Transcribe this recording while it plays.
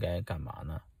该干嘛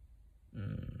呢？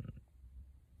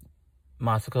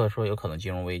马斯克说有可能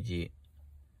金融危机，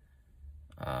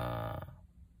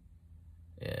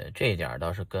这一点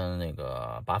倒是跟那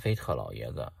个巴菲特老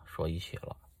爷子说一起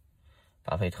了。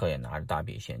巴菲特也拿着大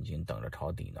笔现金等着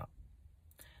抄底呢。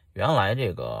原来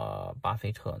这个巴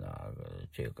菲特呢，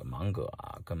这个芒格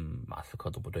啊，跟马斯克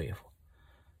都不对付，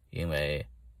因为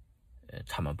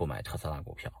他们不买特斯拉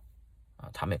股票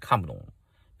啊，他们也看不懂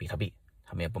比特币，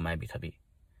他们也不买比特币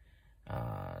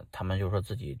他们就说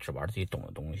自己只玩自己懂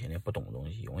的东西，那不懂的东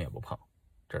西永远不碰，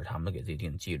这是他们给自己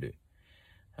定的纪律。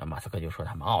马斯克就说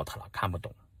他们 out 了，看不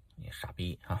懂，你傻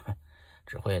逼啊，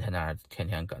只会在那儿天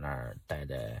天搁那儿待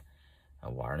在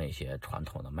玩那些传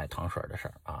统的卖糖水的事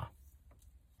儿啊。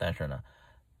但是呢，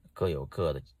各有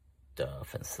各的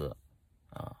粉丝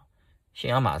啊。信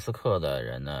仰马斯克的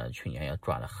人呢，去年也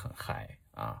赚得很嗨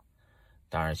啊。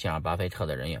当然，信仰巴菲特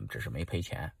的人也只是没赔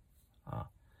钱啊。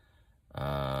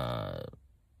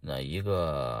那一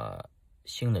个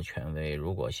新的权威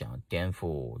如果想颠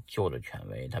覆旧的权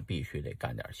威，他必须得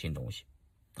干点新东西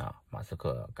啊。马斯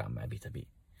克敢买比特币，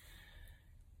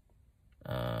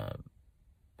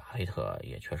巴菲特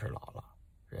也确实老了，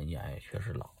人家也确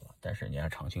实老了，但是人家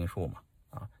常青树嘛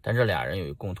啊。但这俩人有一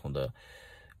个共同的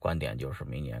观点，就是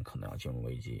明年可能要进入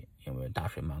危机，因为大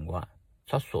水漫灌。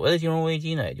他所谓的金融危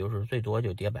机呢，也就是最多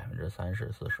就跌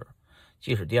30%-40%，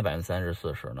即使跌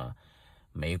30%-40%呢，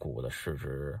美股的市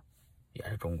值也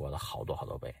是中国的好多好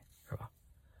多倍，是吧？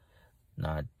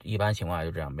那一般情况下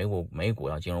就这样，美股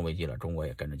要金融危机了，中国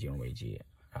也跟着金融危机。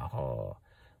然后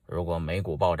如果美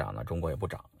股暴涨了，中国也不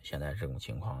涨。现在这种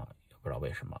情况也不知道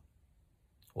为什么，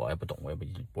我也不懂，我也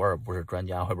不是专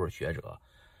家，我也不是学者，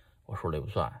我说了也不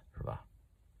算，是吧？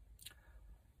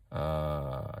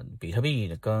比特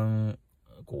币跟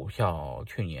股票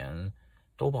去年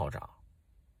都暴涨，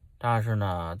但是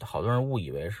呢，好多人误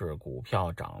以为是股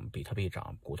票涨，比特币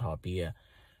涨，股票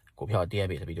跌，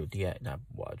比特币就跌。那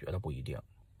我觉得不一定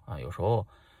啊。有时候，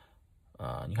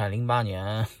你看08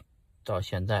年到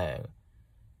现在，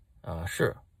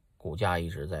是股价一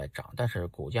直在涨，但是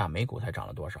美股才涨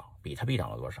了多少，比特币涨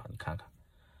了多少？你看看，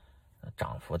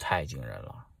涨幅太惊人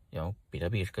了。因为比特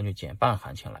币是根据减半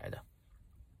行情来的。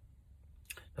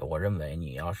我认为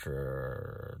你要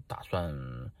是打算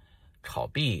炒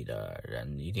币的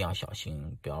人一定要小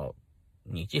心，不要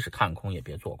你即使看空也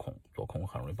别做空，做空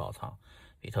很容易爆仓。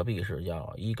比特币是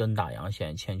叫一根大阳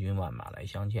线，千军万马来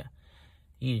相见，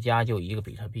一家就一个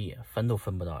比特币，分都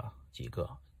分不到几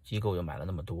个，机构又买了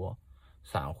那么多，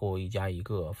散户一家一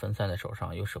个分散在手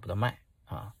上又舍不得卖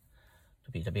啊，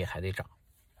这比特币还得涨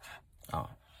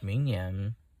啊。明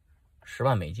年10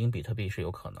万美金比特币是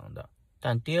有可能的，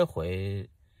但跌回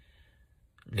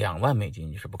2万美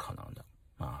金是不可能的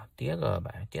啊，跌到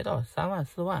3万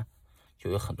4万，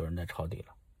就有很多人在抄底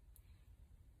了。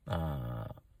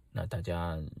那大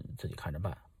家自己看着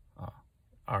办啊。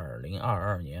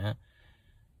2022年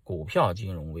股票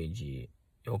金融危机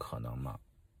有可能吗？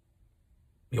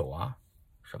有啊，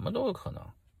什么都有可能，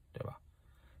对吧？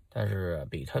但是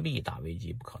比特币大危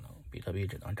机不可能，比特币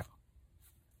只能涨，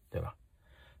对吧？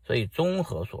所以综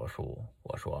合所述，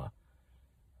我说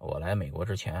我来美国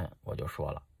之前我就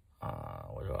说了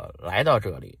我说来到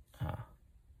这里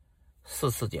4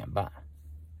次减半，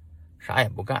啥也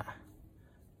不干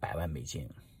，100万美金，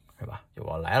是吧？就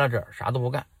我来了这儿啥都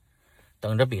不干，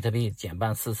等着比特币减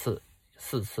半4次，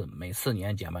每4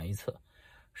年减半1次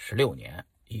，16年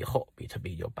以后比特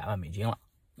币就100万美金了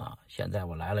啊！现在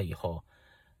我来了以后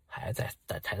还才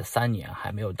3年，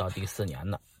还没有到第4年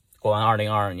呢，过完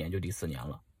2022年就第4年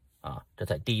了啊！这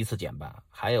才第1次减半，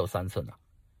还有3次呢，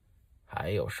还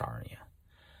有12年。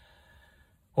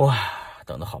哇，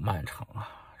等得好漫长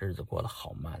啊，日子过得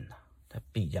好慢呐。它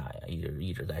币价呀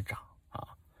一直在涨啊。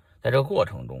在这个过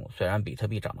程中，虽然比特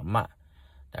币涨得慢，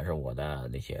但是我的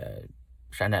那些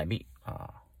山寨币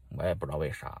我也不知道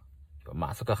为啥，就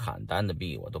马斯克喊单的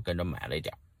币我都跟着买了一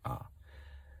点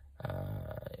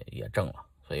也挣了。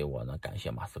所以我呢感谢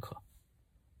马斯克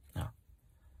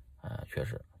确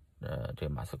实这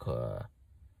马斯克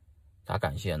咋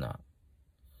感谢呢？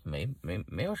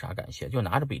没有啥感谢，就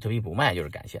拿着比特币不卖就是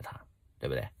感谢他，对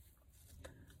不对？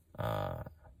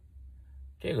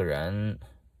这个人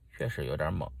确实有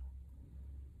点猛，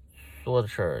说的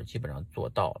事儿基本上做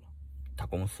到了，他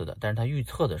公司的，但是他预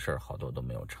测的事儿好多都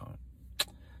没有成。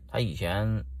他以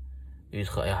前预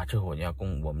测呀，这我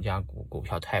们家股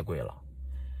票太贵了，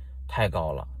太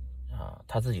高了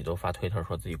他自己都发推特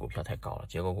说自己股票太高了，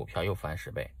结果股票又翻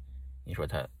10倍，你说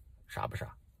他傻不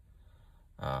傻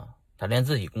他连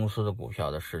自己公司的股票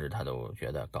的市值他都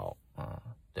觉得高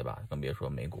对吧？更别说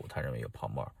美股，他认为有泡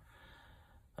沫。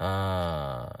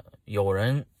有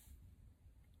人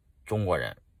中国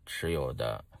人持有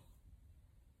的，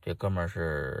这哥们儿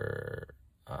是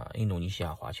印度尼西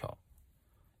亚华侨。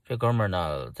这哥们儿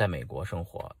呢在美国生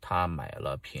活，他买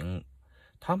了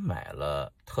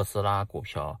特斯拉股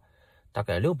票，大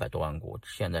概600多万股，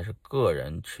现在是个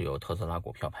人持有特斯拉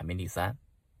股票排名第3，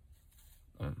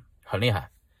很厉害，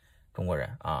中国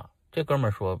人啊。这哥们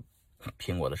儿说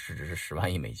苹果的市值是10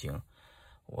万亿美金，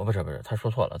我不是，他说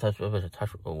错了，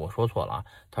我说错了啊，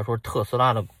他说特斯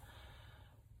拉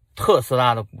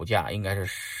的股价应该是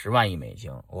10万亿美金，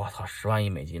我操，10万亿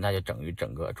美金那就等于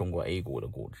整个中国 A 股的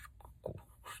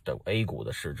A 股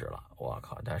的市值了，我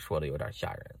靠，他说的有点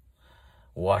吓人，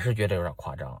我是觉得有点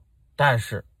夸张，但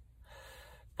是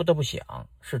不得不想，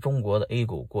是中国的 A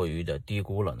股过于的低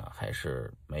估了呢，还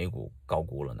是美股高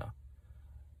估了呢？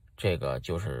这个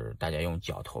就是大家用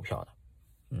脚投票的，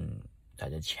大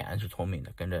家钱是聪明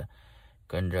的，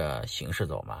跟着形势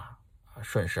走嘛，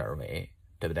顺势而为，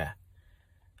对不对？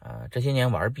这些年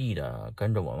玩币的，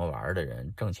跟着我们玩的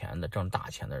人，挣大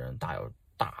钱的人，大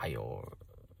有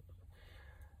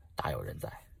人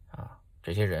在啊！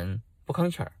这些人不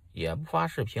吭气儿，也不发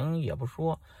视频，也不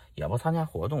说，也不参加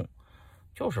活动，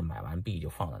就是买完币就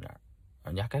放在那儿，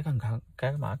人家该干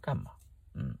嘛干嘛。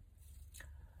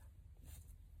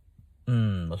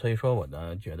所以说我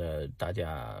呢觉得大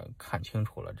家看清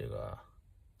楚了这个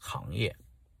行业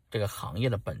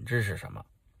的本质是什么？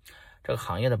这个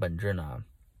行业的本质呢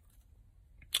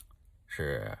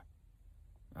是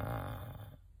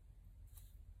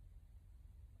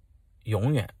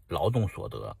永远劳动所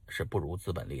得是不如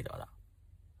资本利得的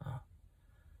啊！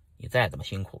你再怎么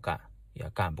辛苦干，也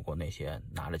干不过那些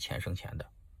拿着钱生钱的。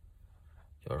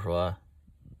就是说，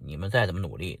你们再怎么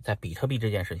努力，在比特币这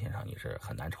件事情上，你是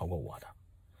很难超过我的。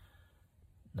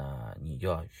那你就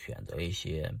要选择一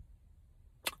些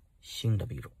新的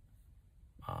币种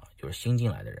啊，就是新进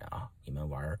来的人啊，你们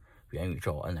玩元宇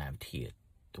宙 NFT，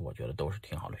 我觉得都是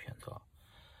挺好的选择。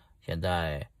现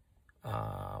在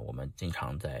我们经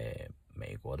常在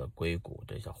美国的硅谷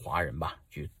这些华人吧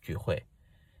聚会，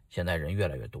现在人越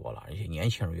来越多了，而且年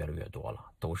轻人越来越多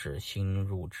了，都是新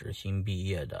入职新毕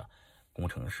业的工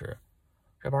程师，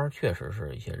这边确实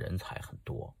是一些人才很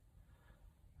多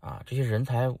啊。这些人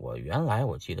才原来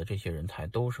我记得这些人才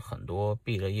都是很多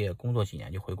毕了业工作几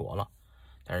年就回国了，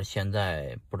但是现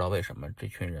在不知道为什么这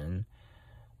群人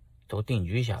都定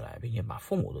居下来，并且把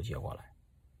父母都接过来，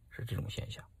是这种现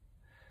象。